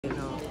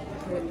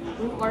We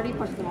already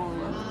pushed them all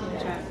in.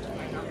 Check.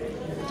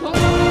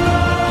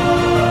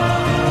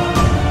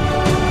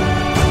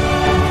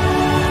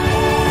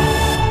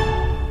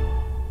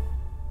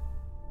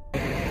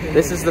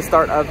 This is the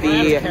start of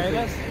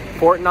the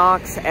Fort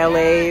Knox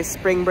LA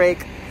spring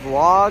break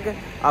vlog.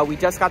 We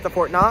just got to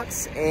Fort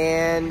Knox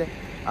and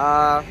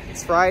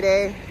it's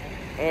Friday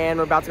and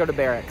we're about to go to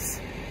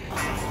barracks.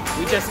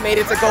 We just made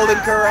it to Golden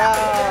Corral.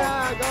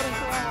 Yeah, Golden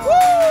Corral. Woo!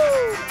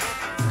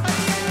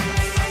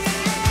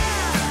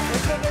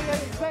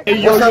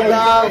 Hey, what's up,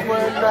 guys?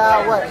 We're in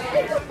what?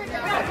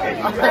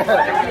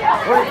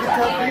 We're in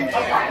Kentucky.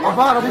 I'm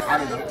bottom.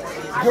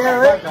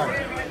 Garrett.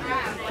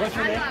 What's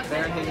your name?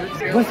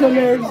 What's your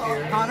name?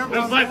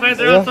 Let's fight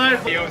there outside.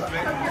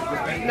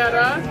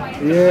 Netta.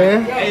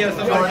 Yeah. Hey, yo,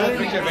 someone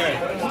picture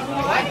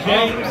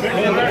James.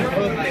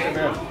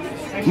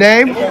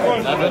 Name?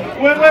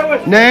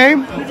 Wait. Name?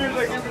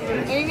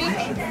 Amy.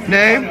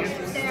 Name?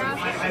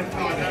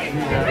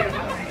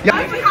 Yeah.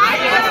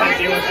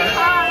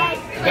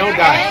 Don't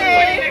die.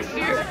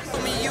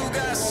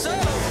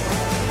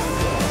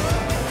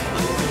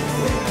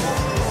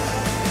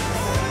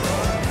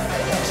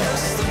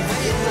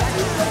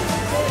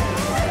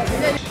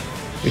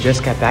 We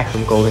just got back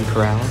from Golden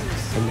Corral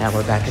and now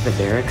we're back at the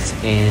barracks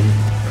and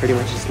pretty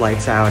much just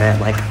lights out at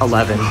like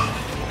 11.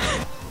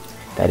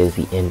 That is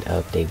the end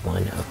of day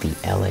one of the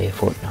LA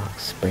Fort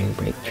Knox spring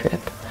break trip.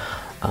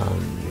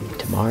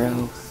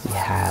 Tomorrow we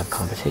have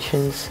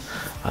competitions.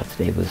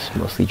 Today was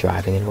mostly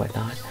driving and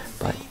whatnot,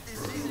 but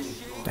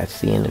that's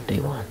the end of day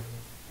one.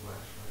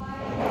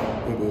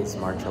 It is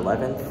March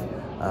 11th.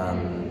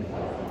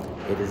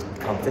 It is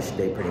competition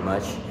day pretty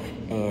much,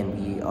 and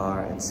we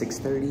are at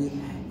 6:30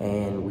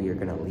 and we are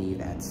gonna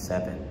leave at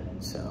 7.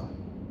 So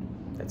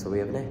that's what we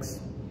have next.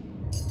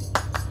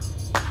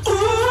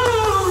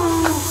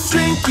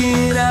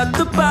 Drinking at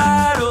the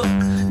bottle,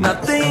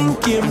 not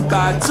thinking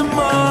about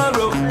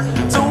tomorrow.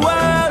 Don't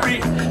worry,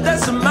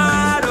 that's a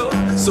motto,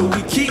 so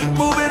we keep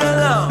moving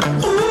along.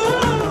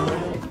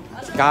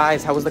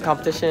 Guys, how was the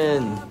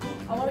competition?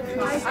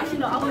 Actually,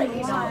 no, I want to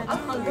eat now. I'm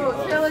hungry.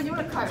 Taylor, you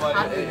want to cry?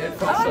 It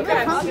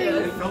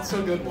felt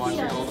so good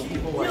watching all the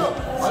people like, I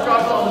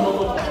dropped on the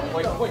mobile phone,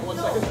 like, wait 1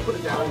 second, put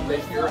it down, they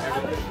hear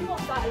everything.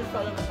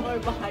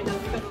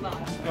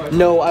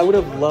 No, I would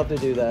have loved to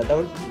do that.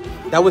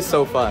 That was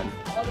so fun.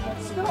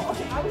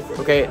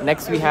 Okay,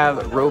 next we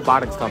have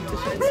robotics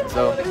competitions.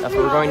 So that's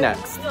where we're going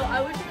next.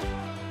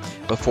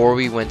 Before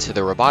we went to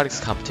the robotics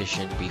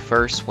competition, we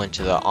first went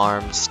to the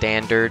armed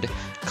standard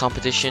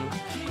competition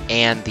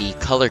and the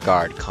color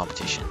guard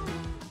competition.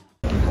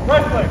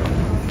 Right leg,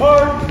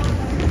 hard,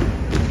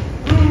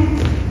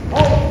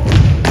 hold,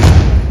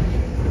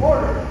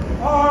 order,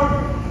 arm,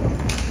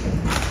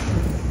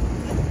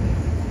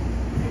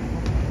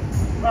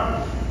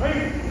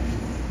 ready.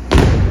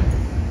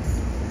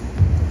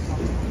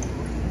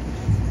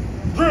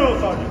 Drill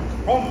sergeant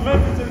from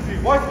Memphis, Tennessee,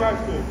 White High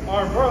School,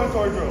 armed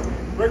parliamentary drill.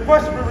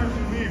 Request permission to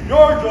leave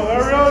your drill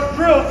area,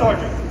 drill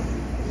sergeant.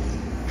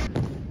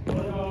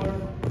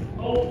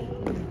 Hold.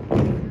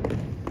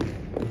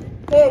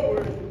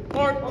 Forward,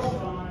 march,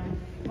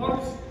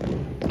 march.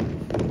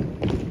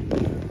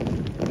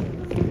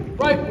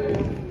 Right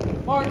wheel,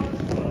 march.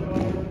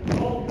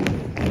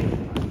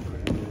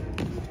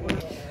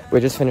 We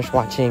just finished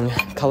watching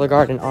Color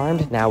Guard and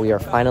Armed. Now we are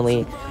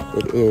finally,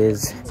 it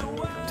is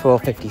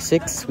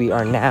 12:56. We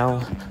are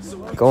now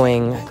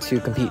going to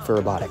compete for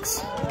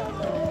robotics.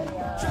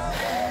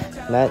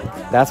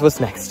 That's what's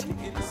next.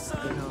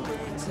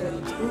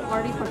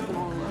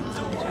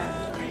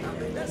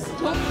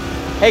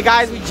 Hey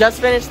guys, we just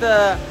finished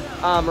the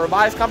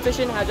robotics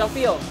competition. How'd y'all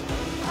feel?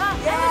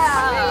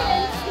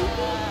 Yeah!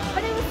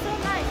 But it was so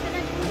nice and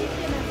I believed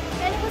in it.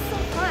 And it was so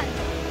fun.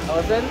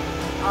 Ellison?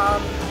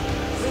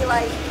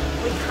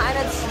 We kind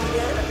of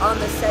cheated on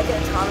the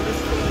second autonomous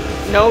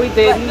thing. No, we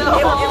didn't. It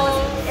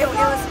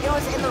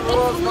was in the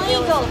rules.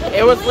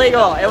 It was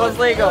legal. It was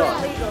legal.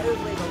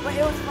 But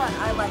it was fun.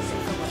 I liked it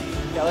so much.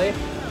 Kelly? It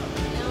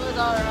was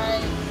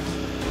alright.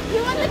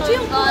 You went to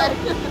gym fun.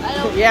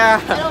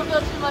 Yeah. I don't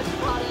feel too much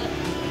about it.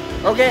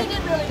 Okay. We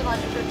didn't really go on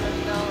the trip,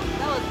 though.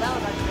 That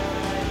was actually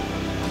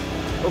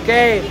alright.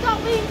 Okay. We got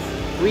wings.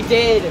 We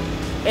did.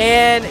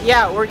 And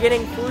yeah, we're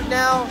getting food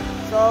now.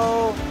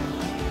 So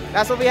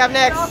that's what we have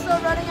next. We're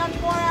also running on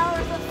 4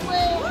 hours of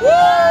sleep. Woo!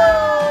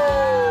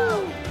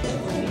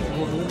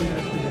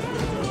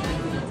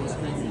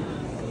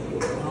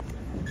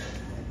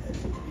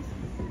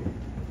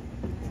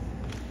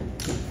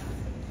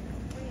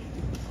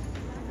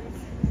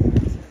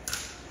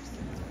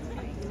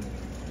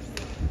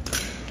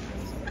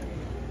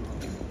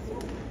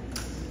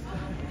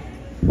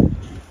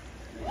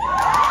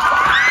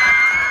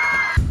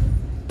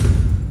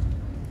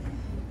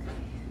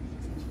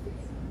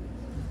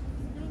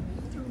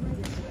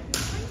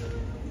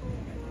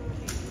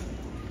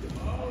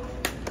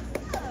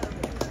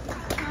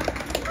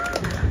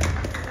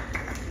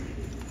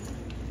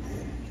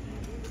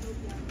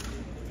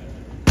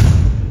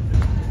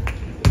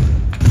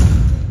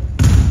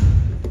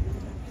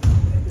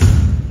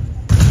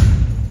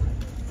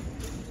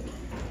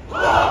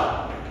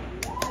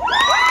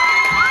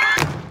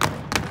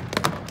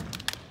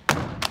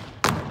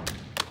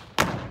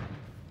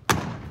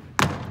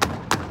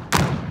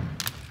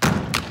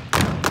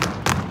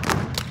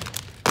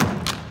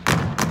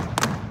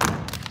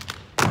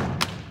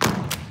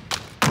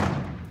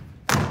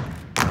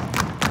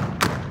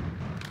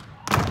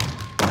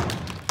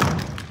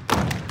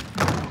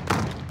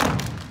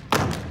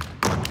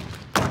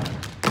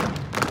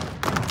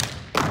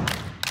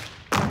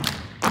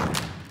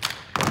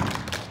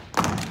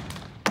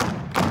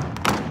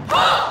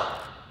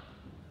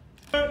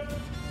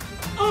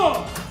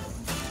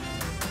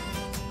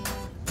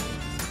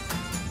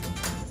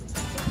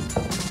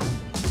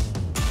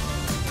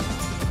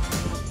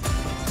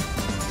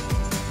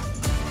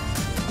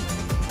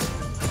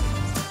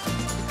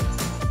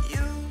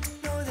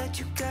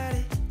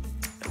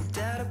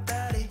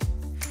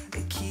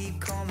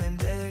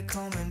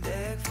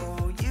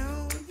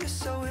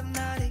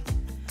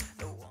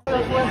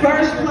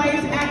 First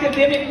place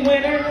academic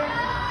winner,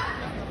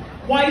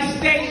 White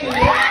Station.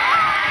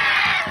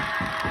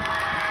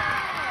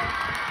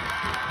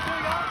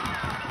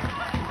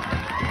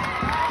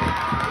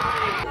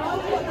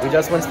 We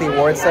just went to the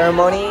award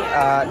ceremony.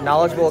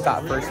 Knowledgeable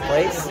got first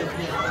place.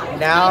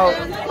 Now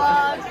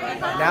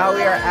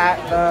we are at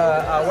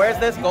the, where's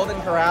this? Golden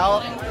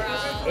Corral?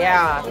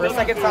 Yeah, for a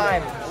second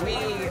time. We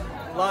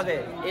love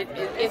it.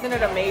 Isn't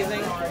it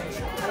amazing?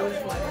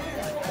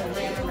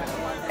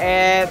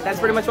 And that's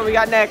pretty much what we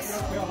got next.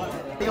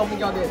 What do you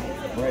think y'all did?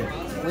 Great.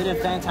 We did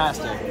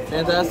fantastic.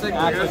 Fantastic?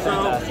 Absolutely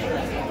fantastic.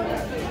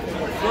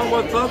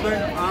 Somewhat something. I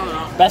don't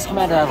know. Best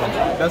commander ever.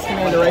 Best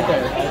commander right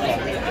there.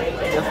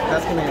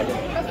 Best commander.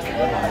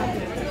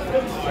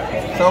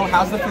 So,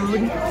 how's the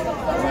food?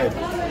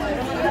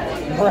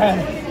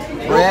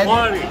 Bread.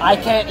 I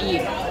can't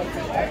eat.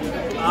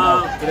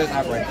 He doesn't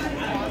have bread.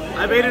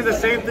 I made it the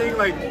same thing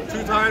like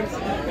 2 times.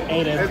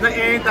 Ate it. It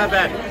ain't that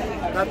bad.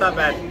 Not that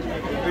bad.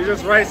 It's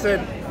just rice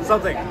and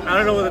something. I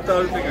don't know what the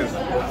other thing is.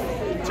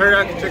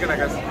 Teriyaki chicken, I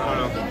guess. I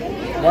don't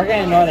know. We're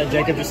getting more than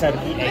Jacob just said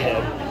he ate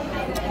it.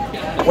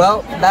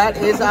 Well, that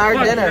is our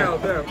dinner.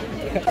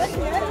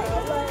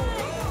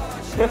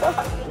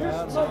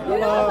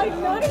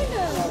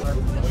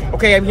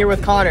 Okay, I'm here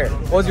with Connor.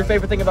 What was your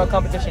favorite thing about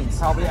competitions?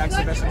 Probably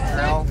exhibition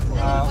drill.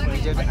 We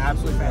did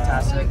absolutely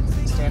fantastic.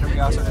 Standard, we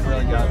also did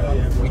really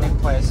good. We didn't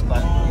place,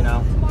 but you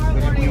know,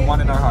 we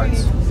won in our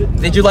hearts.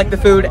 Did you like the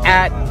food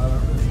at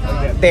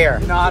there?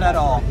 Not at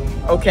all.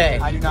 Okay.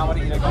 I do not want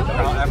to eat a Golden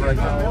Corral ever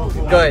again.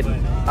 Good.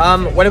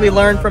 What did we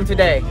learn from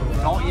today?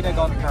 Don't eat a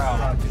Golden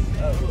Corral.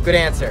 Good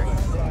answer.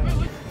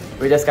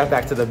 We just got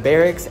back to the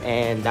barracks,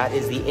 and that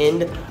is the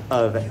end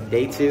of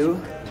day 2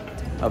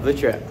 of the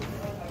trip.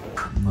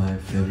 My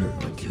favorite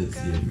book is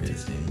The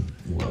Amazing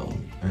World,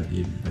 or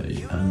The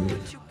Very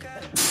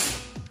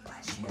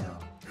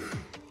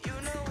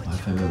My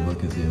favorite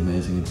book is The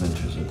Amazing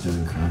Adventures of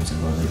Doing Crimes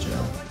and Going to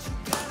Jail.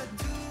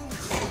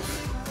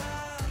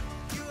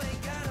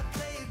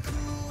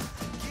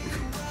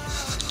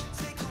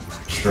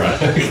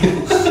 Truck.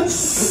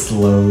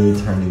 Slowly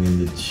turning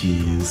into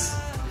cheese.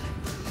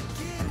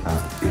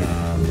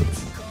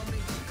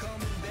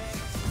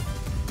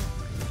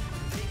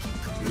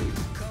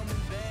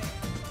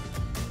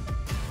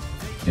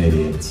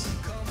 Idiots.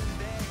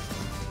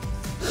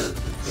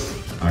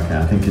 Okay,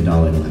 I think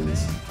Kadali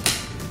wins.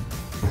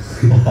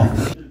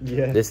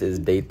 Yeah. This is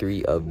day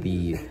 3 of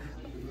the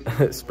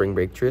spring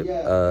break trip.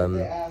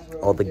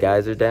 All the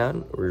guys are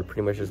down. We're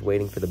pretty much just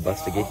waiting for the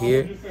bus to get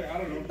here.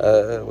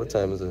 What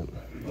time is it?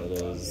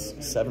 It is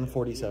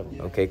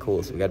 7:47. Okay,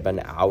 cool. So we got about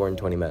an hour and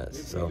 20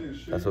 minutes. So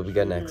that's what we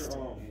got next.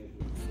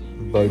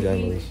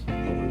 Bojangles.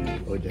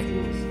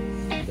 Bojangles.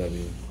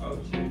 W.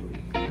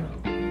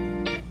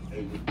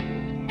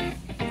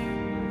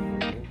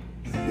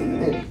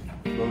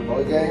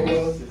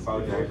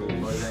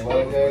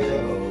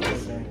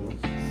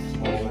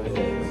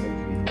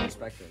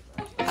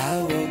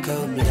 I woke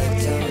up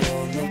left out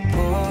on the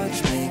porch,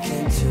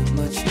 making too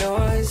much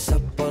noise.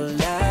 Up all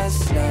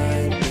last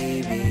night,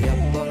 baby,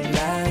 up all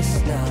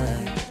last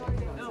night.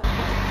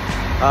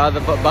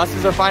 The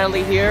buses are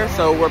finally here,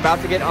 so we're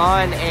about to get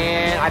on,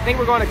 and I think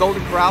we're going to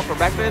Golden Corral for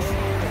breakfast.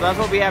 So that's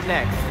what we have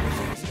next.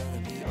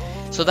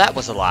 So that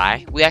was a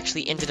lie. We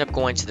actually ended up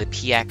going to the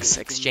PX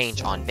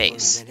Exchange on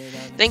base.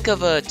 Think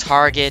of a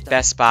Target,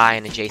 Best Buy,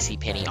 and a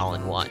JCPenney all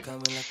in one.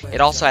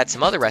 It also had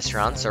some other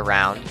restaurants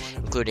around,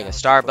 including a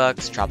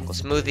Starbucks, Tropical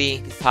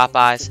Smoothie,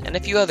 Popeyes, and a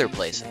few other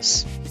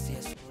places.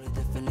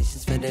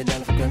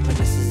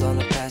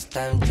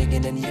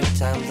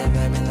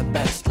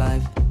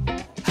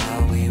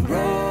 How we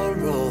roll,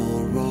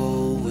 roll,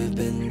 roll. We've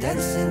been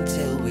dancing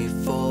till we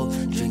fall,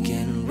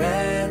 drinking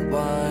red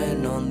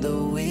wine on the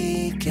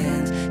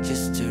weekends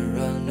just to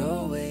run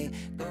away.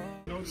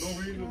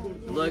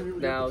 Look,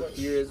 now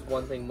here is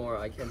one thing more.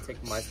 I can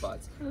take my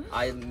spots.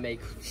 I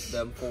make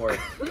them for.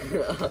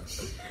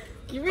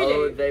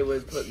 Oh, they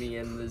would put me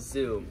in the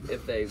Zoom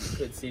if they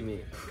could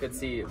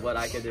see what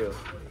I could do.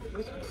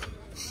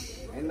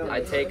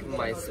 I take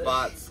my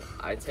spots.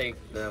 I take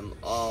them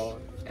all,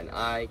 and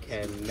I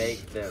can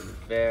make them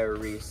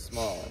very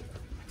small.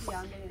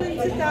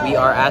 We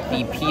are at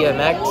the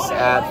PMX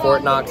at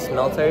Fort Knox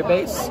military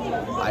base.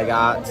 I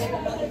got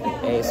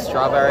a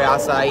strawberry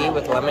acai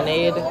with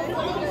lemonade.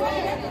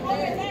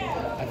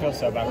 I feel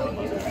so bad.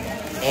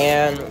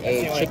 And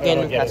a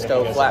chicken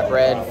pesto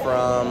flatbread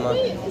from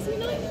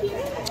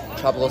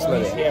Tropical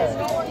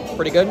Smoothie.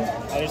 Pretty good.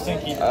 I just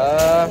think he...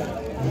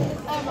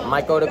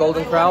 Might go to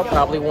Golden Corral,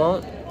 probably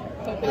won't.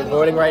 We're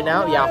voting right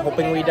now. Yeah,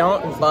 hoping we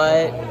don't,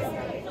 but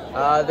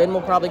then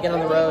we'll probably get on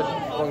the road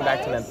going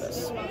back to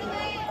Memphis.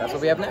 That's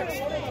what we have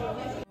next.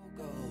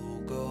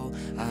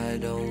 I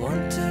don't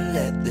want to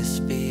let this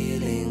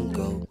feeling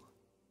go.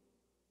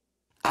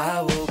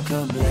 I woke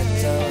up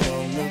left out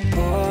on the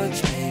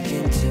porch,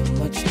 making too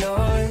much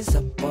noise.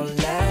 Up all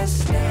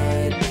last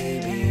night,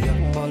 baby,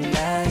 up all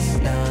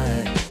last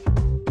night.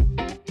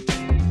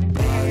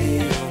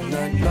 Party all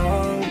night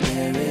long,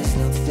 there is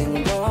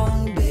nothing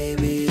wrong,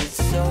 baby,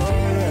 it's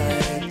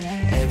alright.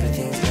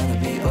 Everything's gonna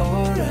be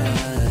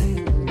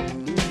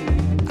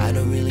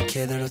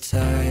care that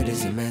outside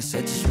is a mess.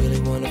 I just really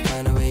wanna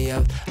find a way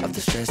out of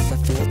the stress. I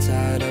feel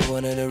tired, I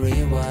wanted to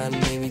rewind,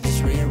 maybe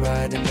just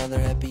rewrite another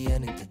happy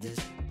ending to this.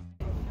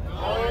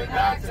 Going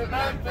back to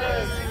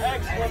Memphis!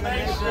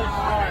 Exclamation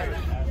mark!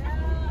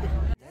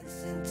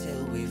 That's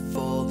until we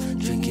fall,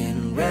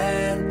 drinking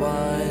red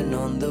wine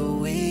on the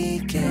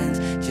weekends,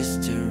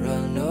 just to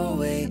run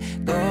away.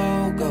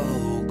 Go,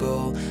 go,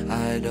 go,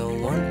 I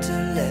don't want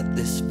to let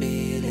this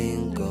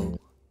feeling go.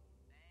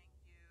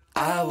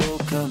 I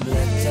woke up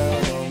left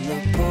out on the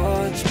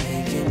porch,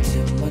 making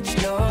too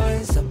much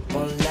noise. Up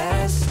all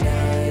last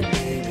night,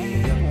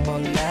 baby, up all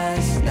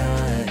last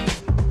night.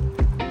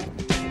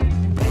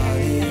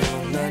 Party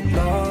all night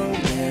long,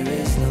 there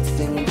is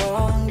nothing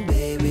wrong,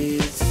 baby,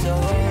 it's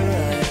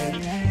alright.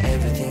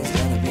 Everything's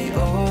gonna be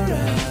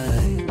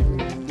alright.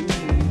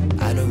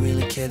 I don't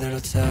really care that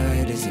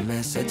outside is a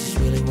mess. I just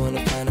really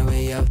wanna find a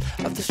way out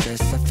of the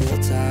stress. I feel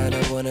tired,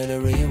 I wanted to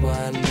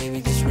rewind,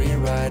 maybe just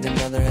rewrite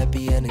another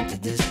happy ending to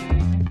this.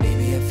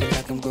 Baby, I feel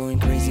like I'm going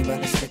crazy by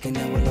the second.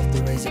 I would love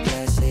to raise a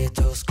glass, say a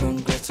toast,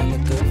 congrats on the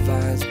good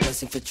vibes,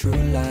 blessing for true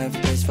life,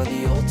 praise for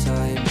the old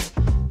times.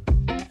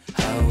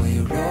 How we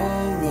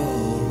roll,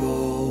 roll,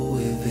 roll,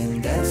 we've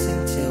been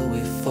dancing till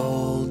we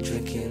fall,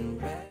 drinking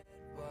red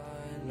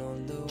wine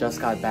on the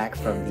Just got back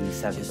from the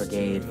 7th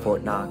Brigade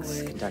Fort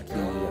Knox, Kentucky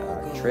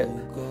trip.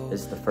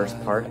 This is the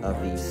first part of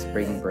the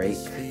spring break,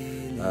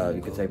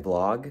 you could say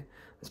vlog.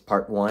 It's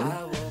part 1.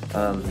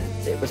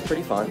 It was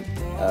pretty fun.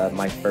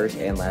 My first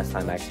and last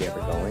time actually ever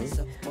going.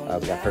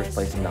 We got first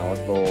place in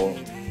Knowledge Bowl.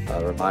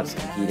 Robotics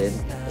competed.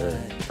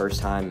 First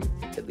time,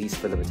 at least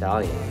for the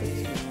battalion.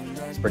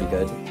 It's pretty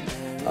good.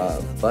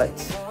 But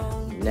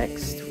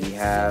next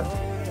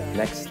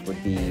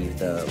would be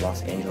the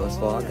Los Angeles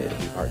vlog. It'll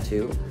be part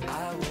 2.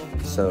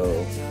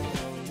 So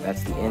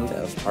that's the end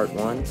of part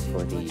 1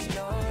 for the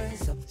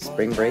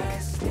spring break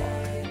vlog.